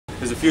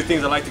there's a few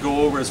things I'd like to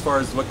go over as far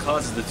as what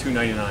causes the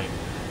 299.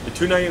 The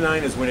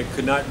 299 is when it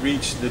could not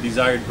reach the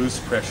desired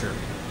boost pressure.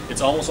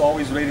 It's almost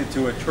always related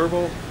to a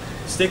turbo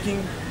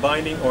sticking,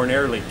 binding, or an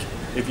air leak.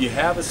 If you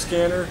have a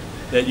scanner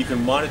that you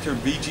can monitor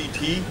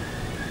VGT,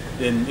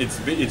 then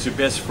it's your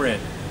best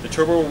friend. The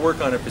turbo will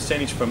work on a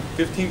percentage from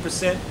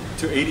 15%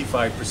 to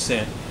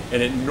 85%,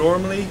 and it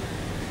normally,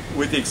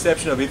 with the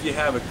exception of if you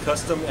have a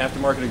custom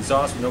aftermarket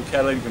exhaust with no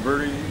catalytic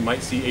converter, you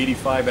might see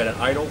 85 at an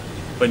idle,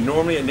 but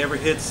normally it never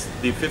hits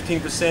the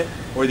 15%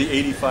 or the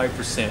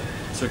 85%.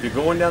 So if you're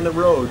going down the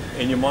road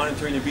and you're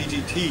monitoring your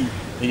VGT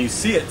and you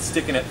see it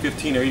sticking at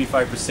 15 or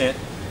 85%,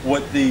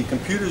 what the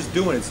computer's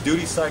doing, it's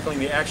duty cycling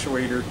the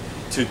actuator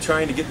to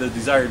trying to get the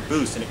desired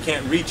boost, and it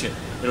can't reach it.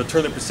 It'll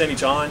turn the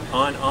percentage on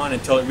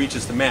until it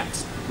reaches the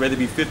max. Whether it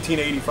be 15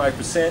 or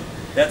 85%,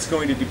 that's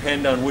going to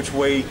depend on which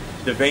way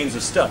the vanes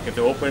are stuck, if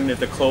they're open, if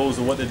they're closed,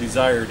 or what the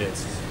desired is.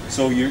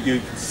 So you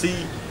can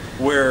see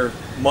where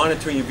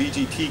monitoring your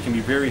VGT can be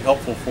very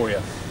helpful for you.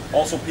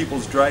 Also,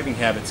 people's driving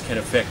habits can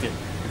affect it.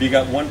 If you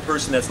got one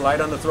person that's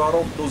light on the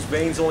throttle, those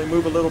vanes only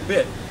move a little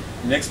bit.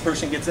 The next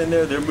person gets in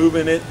there, they're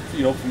moving it,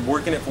 from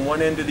working it from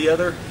one end to the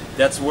other.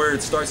 That's where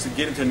it starts to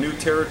get into new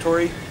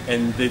territory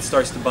and it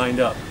starts to bind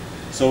up.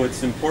 So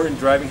it's important.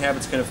 Driving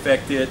habits can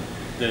affect it.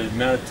 The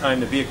amount of time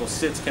the vehicle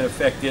sits can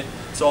affect it.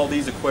 So all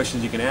these are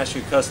questions you can ask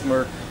your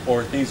customer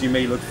or things you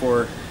may look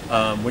for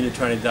when you're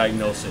trying to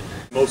diagnose it.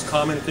 Most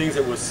common things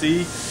that we'll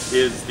see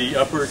is the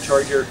upper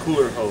charge air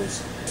cooler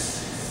hose.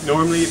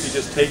 Normally, if you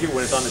just take it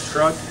when it's on the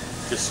truck,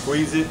 just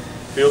squeeze it,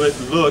 feel it,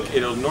 look,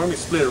 it'll normally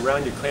split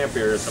around your clamp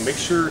area. So make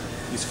sure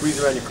you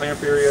squeeze around your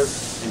clamp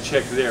areas and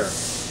check there.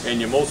 And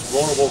your most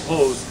vulnerable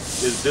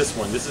hose is this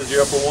one. This is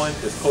your upper one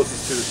that's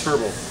closest to the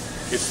turbo.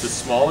 It's the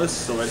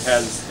smallest, so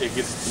it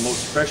gets the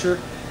most pressure.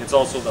 It's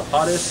also the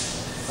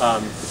hottest,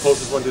 the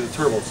closest one to the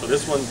turbo. So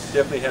this one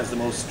definitely has the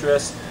most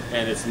stress,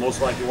 and it's the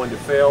most likely one to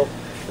fail.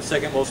 The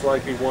second most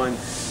likely one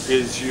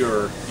is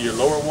your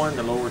lower one,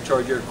 the lower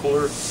charge air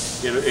cooler.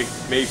 It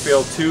may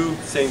fail too.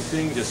 Same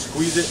thing, just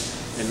squeeze it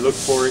and look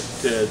for it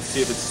to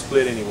see if it's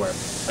split anywhere.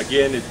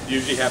 Again, it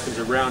usually happens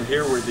around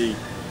here where the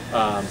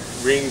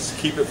rings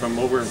keep it from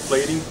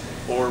overinflating,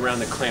 or around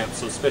the clamp.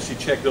 So especially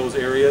check those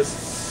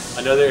areas.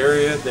 Another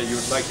area that you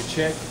would like to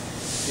check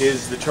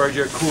is the charge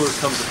air cooler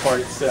comes apart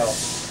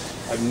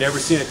itself. I've never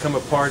seen it come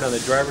apart on the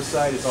driver's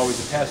side. It's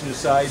always the passenger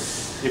side.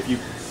 If you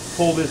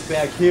pull this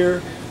back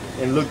here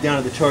and look down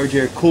at the charge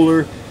air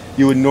cooler,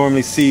 you would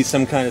normally see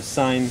some kind of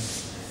sign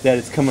that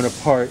it's coming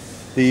apart.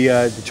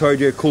 The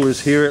charge air cooler is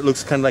here. It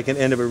looks kind of like an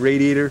end of a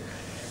radiator,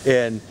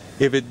 and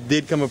if it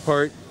did come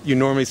apart, you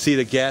normally see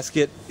the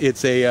gasket.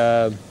 It's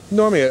a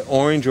normally an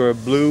orange or a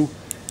blue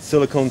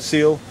silicone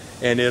seal,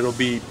 and it'll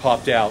be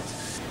popped out.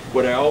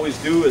 What I always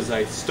do is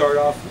I start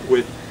off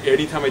with,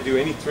 anytime I do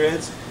any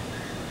threads,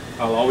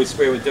 I'll always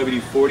spray with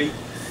WD-40.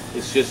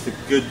 It's just a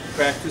good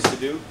practice to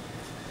do.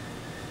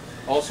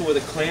 Also with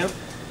a clamp,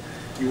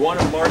 you want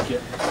to mark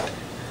it.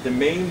 The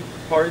main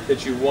part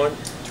that you want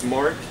to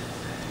mark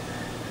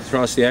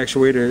across the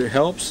actuator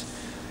helps.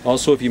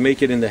 Also, if you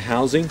make it in the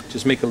housing,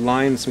 just make a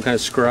line, some kind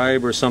of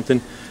scribe or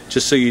something,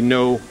 just so you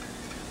know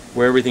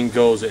where everything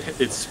goes.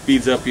 It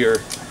speeds up your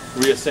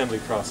reassembly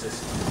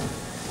process.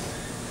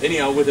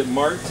 Anyhow, with it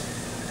marked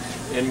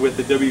and with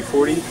the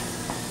WD-40,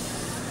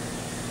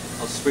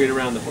 I'll spray it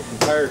around the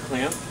entire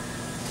clamp.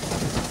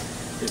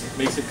 It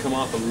makes it come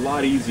off a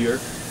lot easier.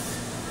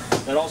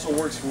 That also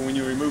works for when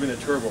you're removing the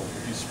turbo.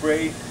 If you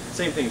spray,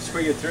 same thing,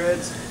 spray your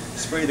threads,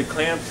 spray the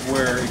clamp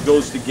where it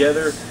goes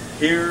together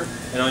here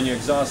and on your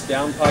exhaust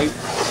downpipe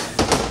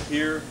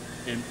here.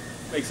 It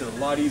makes it a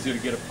lot easier to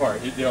get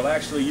apart. They'll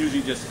actually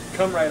usually just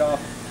come right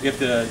off if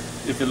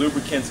the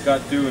lubricants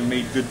got through and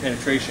made good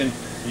penetration.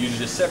 You usually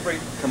just separate,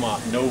 come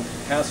off. No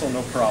hassle,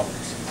 no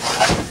problems.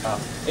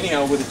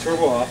 Anyhow, with the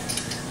turbo off,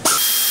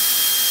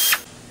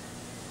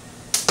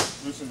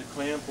 loosen the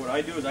clamp. What I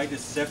do is I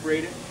just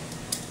separate it,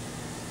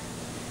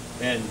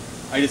 and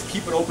I just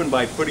keep it open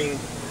by putting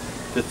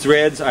the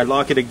threads. I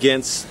lock it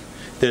against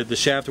the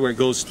shaft where it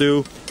goes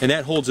through, and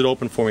that holds it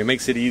open for me,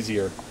 makes it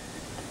easier.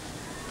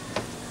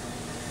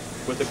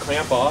 With the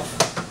clamp off,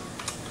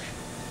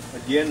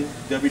 again,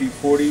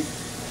 WD-40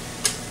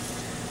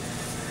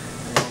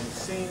 along the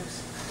seams.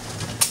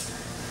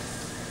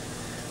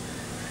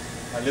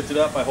 I lift it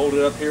up, I hold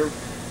it up here.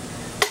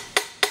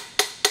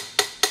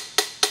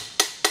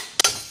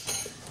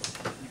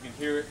 You can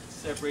hear it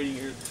separating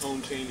here, the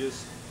tone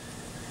changes.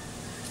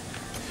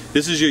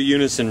 This is your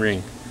unison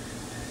ring.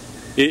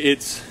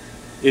 It's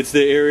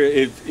the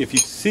area, if you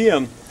see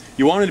them,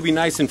 you want it to be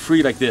nice and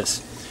free like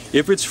this.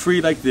 If it's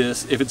free like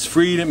this, if it's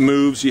free and it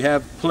moves, you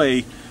have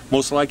play,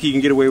 most likely you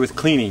can get away with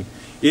cleaning.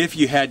 If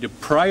you had to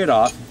pry it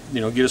off,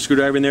 get a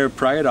screwdriver in there,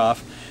 pry it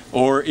off,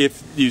 or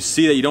if you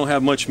see that you don't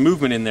have much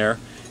movement in there,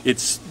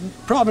 it's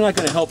probably not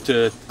going to help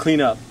to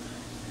clean up.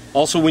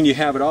 Also, when you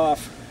have it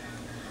off,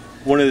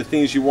 one of the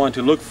things you want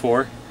to look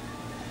for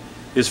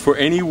is for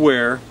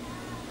anywhere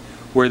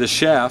where the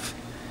shaft,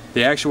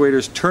 the actuator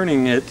is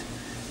turning it,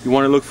 you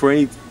want to look for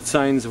any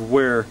signs of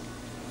wear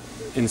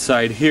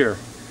inside here.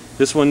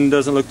 This one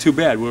doesn't look too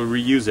bad. We'll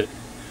reuse it.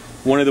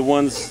 One of the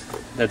ones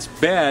that's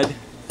bad,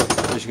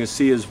 as you can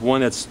see, is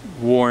one that's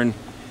worn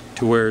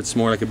to where it's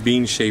more like a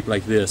bean shape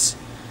like this.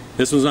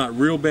 This one's not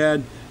real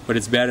bad, but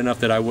it's bad enough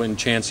that I wouldn't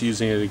chance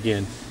using it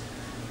again.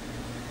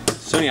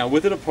 So anyhow,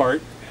 with it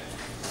apart,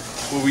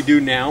 what we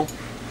do now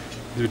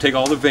is we take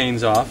all the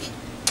vanes off.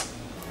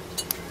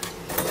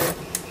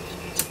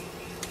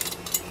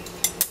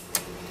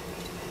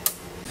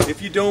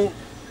 If you don't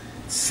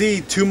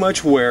see too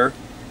much wear,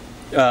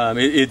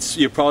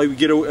 you'll probably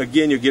get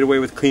away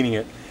with cleaning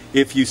it.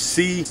 If you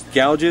see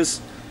gouges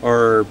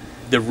or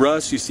the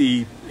rust, you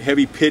see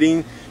heavy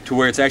pitting to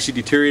where it's actually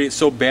deteriorated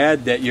so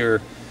bad that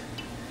your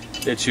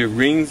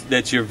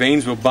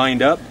vanes will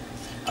bind up,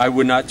 I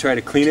would not try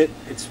to clean it.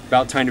 It's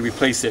about time to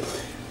replace it.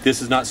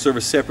 This is not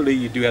serviced separately.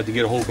 You do have to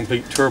get a whole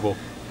complete turbo.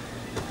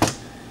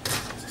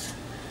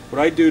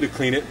 What I do to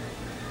clean it,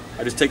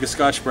 I just take a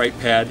Scotch-Brite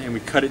pad and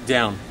we cut it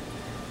down.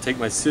 Take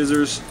my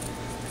scissors,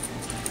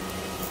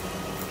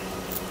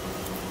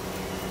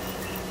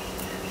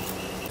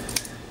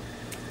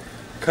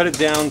 cut it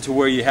down to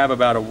where you have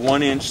about a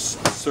 1-inch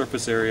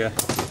surface area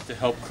to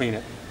help clean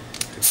it.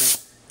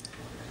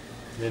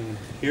 Then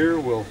here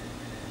we'll...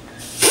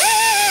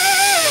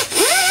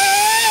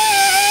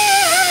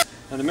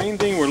 Now the main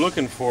thing we're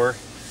looking for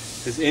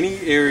is any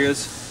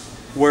areas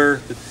where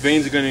the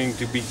vanes are going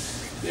to be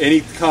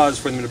any cause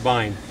for them to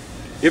bind.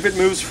 If it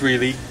moves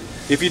freely,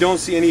 if you don't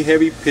see any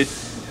heavy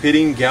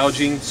pitting,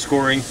 gouging,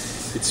 scoring,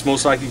 it's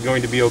most likely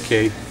going to be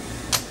okay.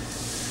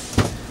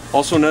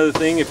 Also another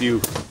thing, if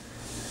you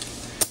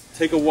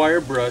take a wire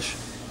brush,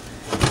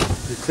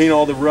 you clean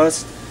all the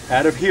rust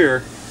out of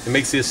here, it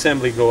makes the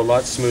assembly go a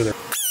lot smoother.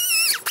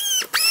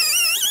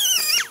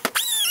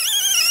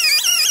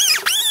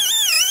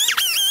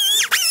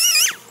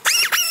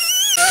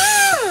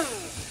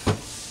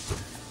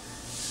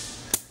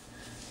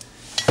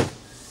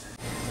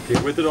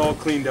 Okay, with it all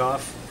cleaned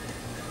off,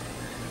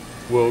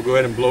 we'll go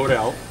ahead and blow it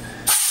out.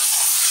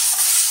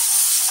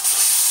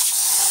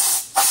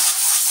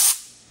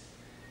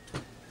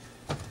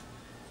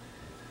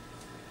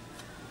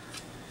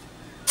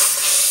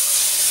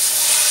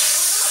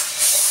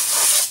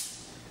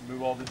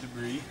 Remove all the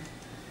debris.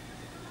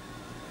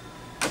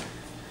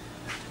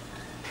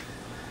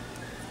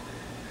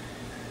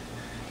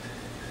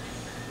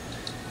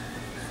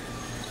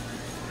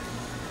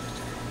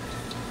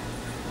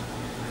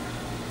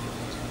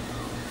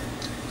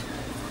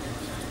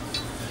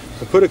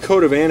 I put a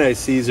coat of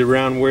anti-seize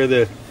around where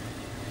the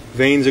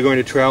vanes are going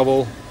to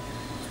travel.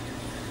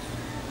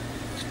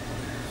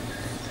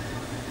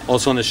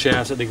 Also on the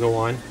shafts that they go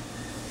on.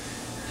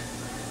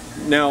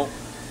 Now,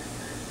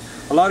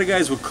 a lot of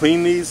guys will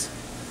clean these.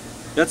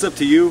 That's up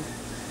to you.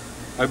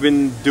 I've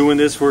been doing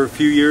this for a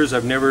few years.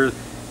 I've never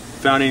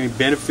found any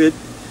benefit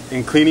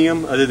in cleaning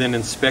them other than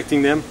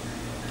inspecting them.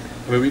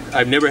 I mean,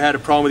 I've never had a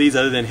problem with these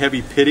other than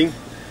heavy pitting.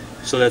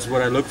 So that's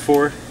what I look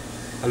for.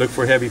 I look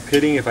for heavy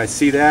pitting. If I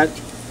see that,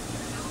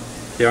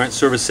 they aren't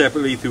serviced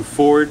separately through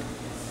Ford,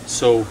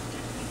 so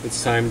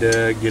it's time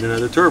to get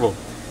another turbo.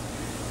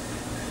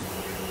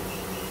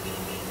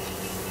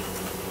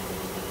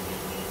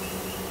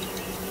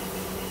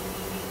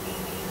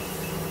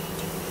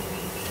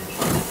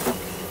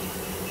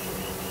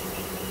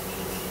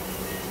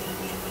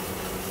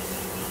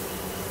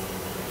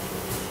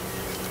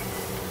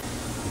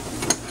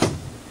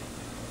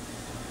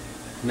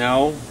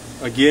 Now,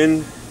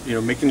 again,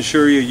 making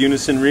sure your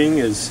unison ring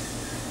is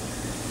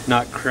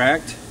not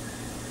cracked.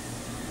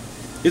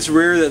 It's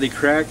rare that they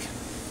crack,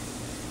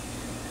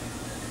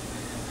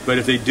 but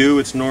if they do,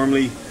 it's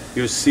normally,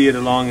 you'll see it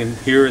along in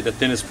here at the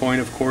thinnest point,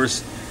 of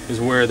course,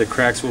 is where the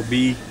cracks will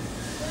be.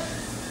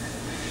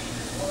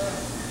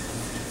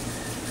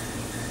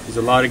 There's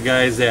a lot of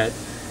guys that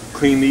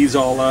clean these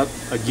all up.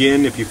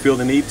 Again, if you feel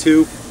the need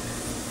to,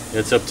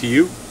 it's up to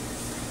you.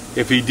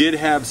 If you did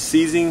have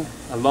seizing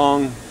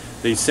along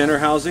the center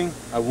housing,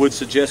 I would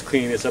suggest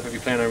cleaning this up if you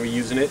plan on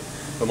reusing it.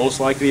 But most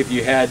likely, if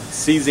you had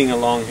seizing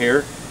along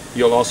here,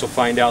 you'll also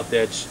find out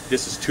that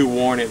this is too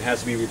worn and it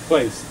has to be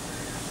replaced.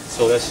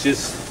 So that's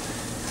just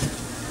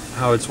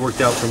how it's worked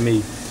out for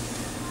me.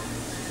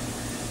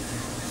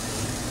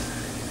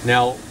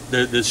 Now,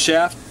 the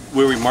shaft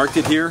where we marked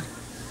it here,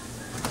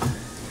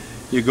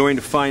 you're going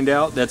to find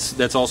out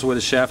that's also where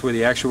the shaft, where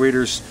the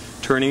actuator's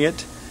turning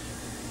it,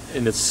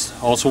 and it's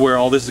also where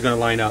all this is going to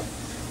line up.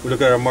 We look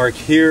at our mark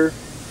here.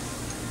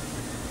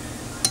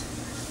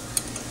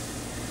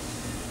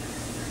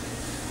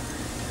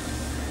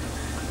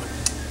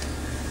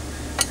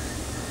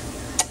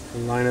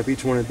 Line up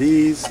each one of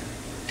these.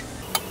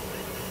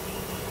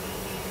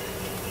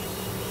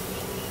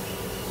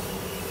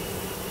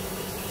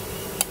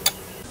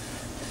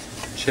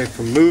 Check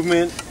for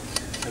movement.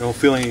 I don't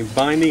feel any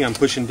binding. I'm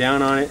pushing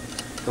down on it.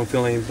 Don't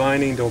feel any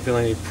binding. Don't feel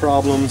any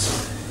problems.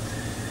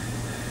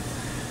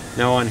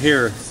 Now on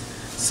here,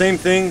 same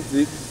thing.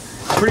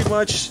 Pretty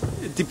much,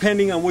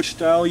 depending on which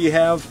style you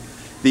have,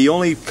 the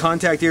only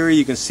contact area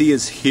you can see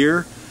is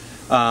here.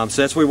 So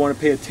that's what we want to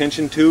pay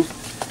attention to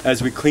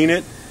as we clean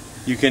it.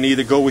 You can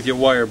either go with your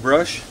wire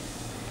brush,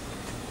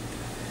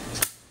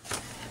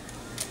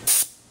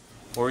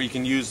 or you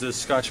can use the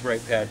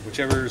Scotch-Brite pad,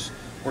 whichever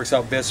works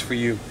out best for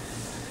you.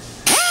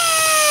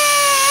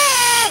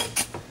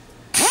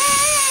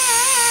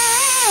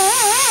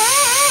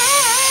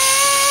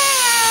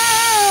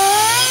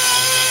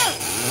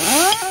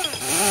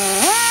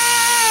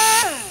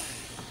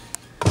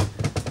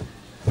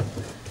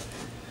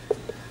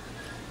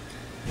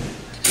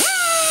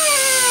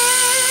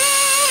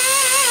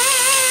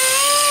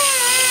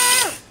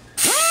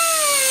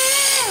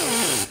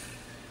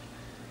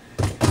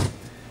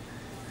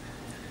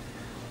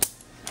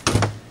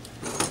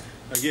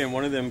 Again,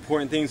 one of the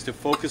important things to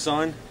focus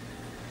on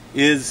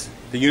is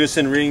the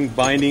unison ring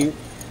binding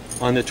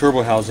on the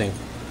turbo housing.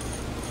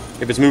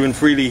 If it's moving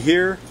freely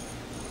here,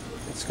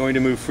 it's going to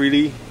move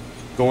freely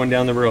going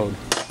down the road.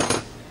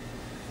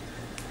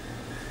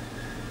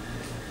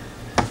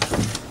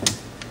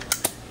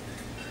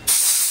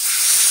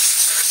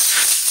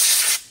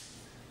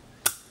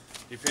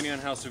 Depending on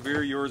how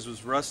severe yours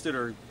was rusted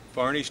or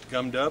varnished,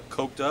 gummed up,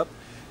 coked up,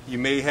 you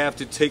may have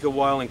to take a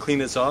while and clean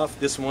this off.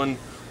 This one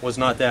was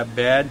not that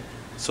bad,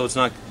 so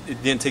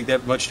it didn't take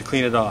that much to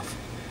clean it off.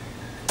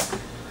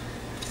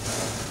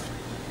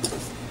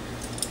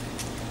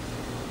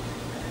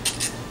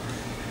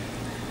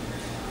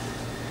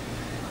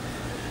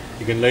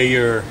 You can lay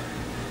your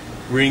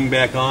ring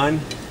back on,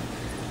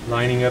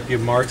 lining up your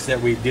marks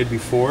that we did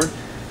before.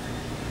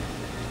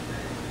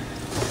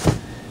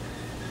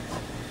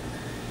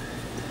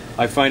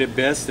 I find it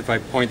best if I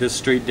point this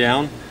straight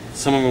down.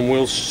 Some of them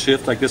will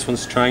shift like this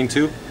one's trying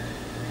to.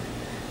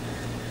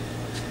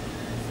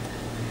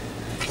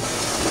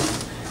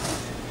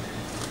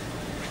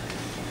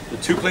 The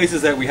two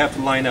places that we have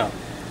to line up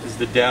is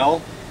the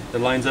dowel that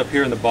lines up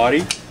here in the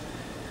body,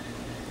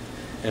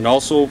 and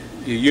also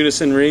your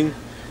unison ring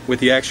with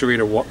the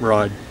actuator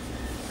rod.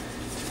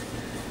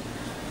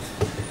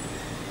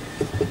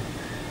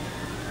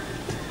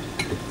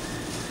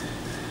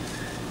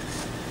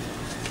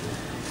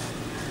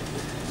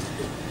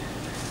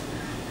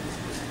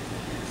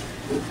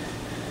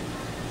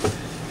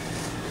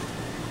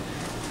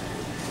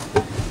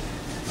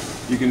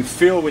 You can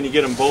feel when you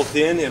get them both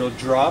in, it'll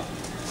drop.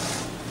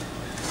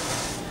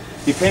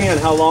 Depending on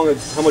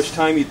how much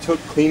time you took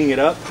cleaning it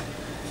up,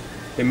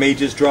 it may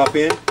just drop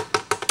in,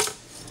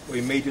 or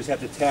you may just have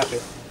to tap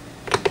it.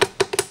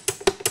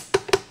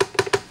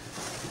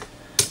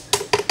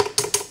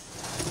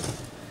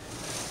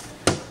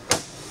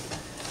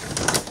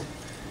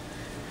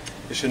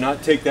 It should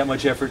not take that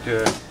much effort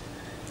to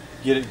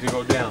get it to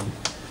go down.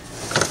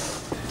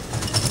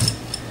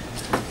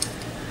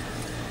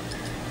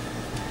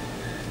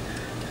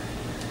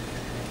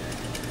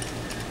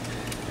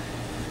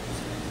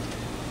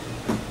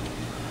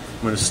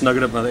 I'm going to snug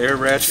it up on the air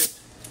ratchet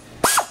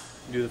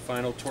and do the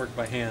final torque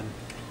by hand.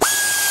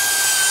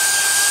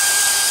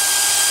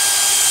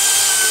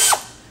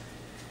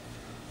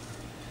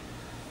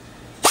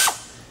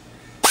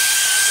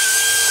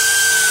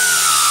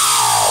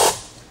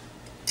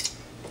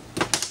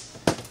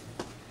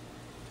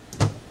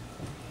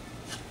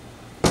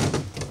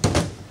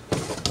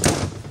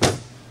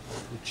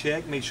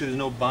 Check, make sure there's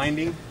no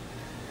binding,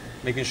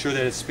 making sure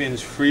that it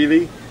spins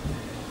freely.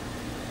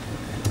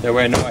 That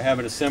way I know I have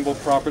it assembled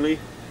properly.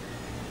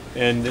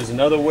 And there's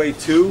another way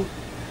too.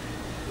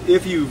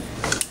 If you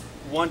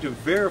want to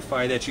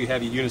verify that you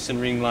have your unison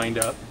ring lined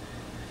up,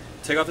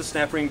 take off the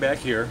snap ring back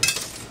here.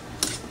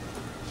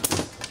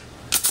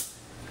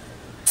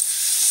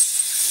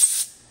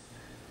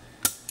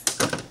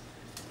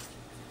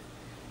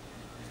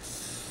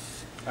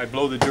 I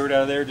blow the dirt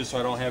out of there just so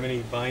I don't have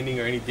any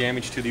binding or any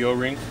damage to the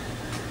O-ring.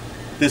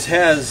 This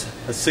has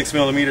a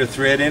 6mm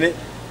thread in it,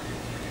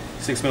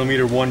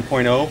 6mm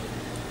 1.0.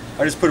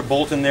 I just put a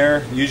bolt in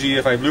there. Usually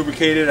if I've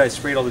lubricated, I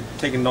sprayed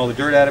taken all the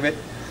dirt out of it.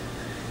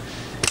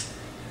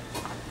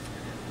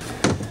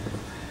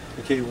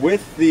 Okay,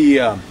 with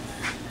the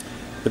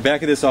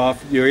back of this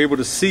off, you're able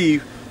to see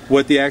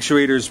what the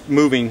actuator is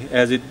moving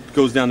as it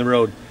goes down the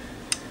road.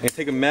 I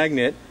take a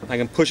magnet, I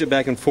can push it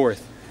back and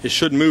forth. It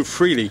should move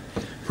freely.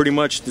 Pretty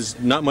much, there's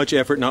not much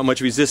effort, not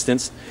much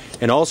resistance.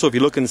 And also if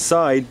you look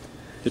inside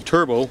the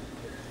turbo,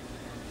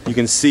 you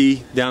can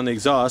see down the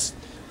exhaust,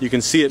 you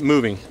can see it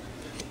moving.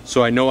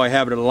 So I know I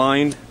have it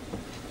aligned.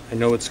 I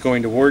know it's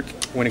going to work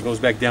when it goes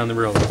back down the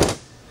road.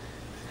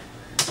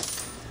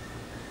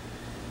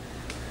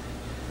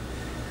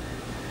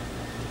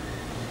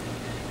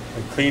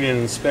 I clean and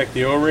inspect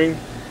the O-ring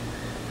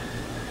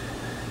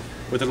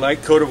with a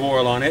light coat of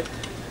oil on it.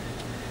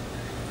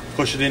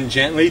 Push it in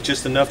gently,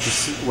 just enough to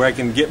see where I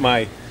can get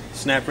my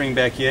snap ring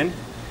back in.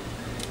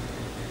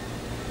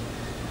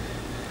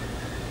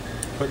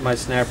 Put my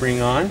snap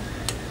ring on.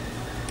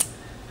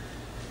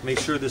 Make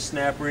sure the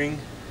snap ring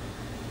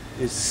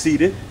is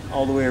seated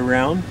all the way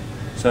around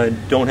so I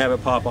don't have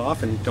it pop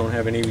off and don't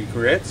have any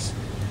regrets.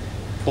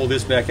 Pull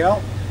this back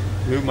out,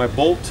 move my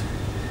bolt.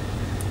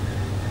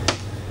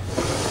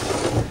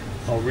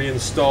 I'll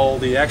reinstall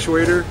the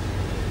actuator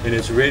and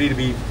it's ready to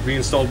be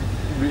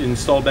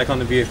installed back on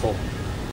the vehicle.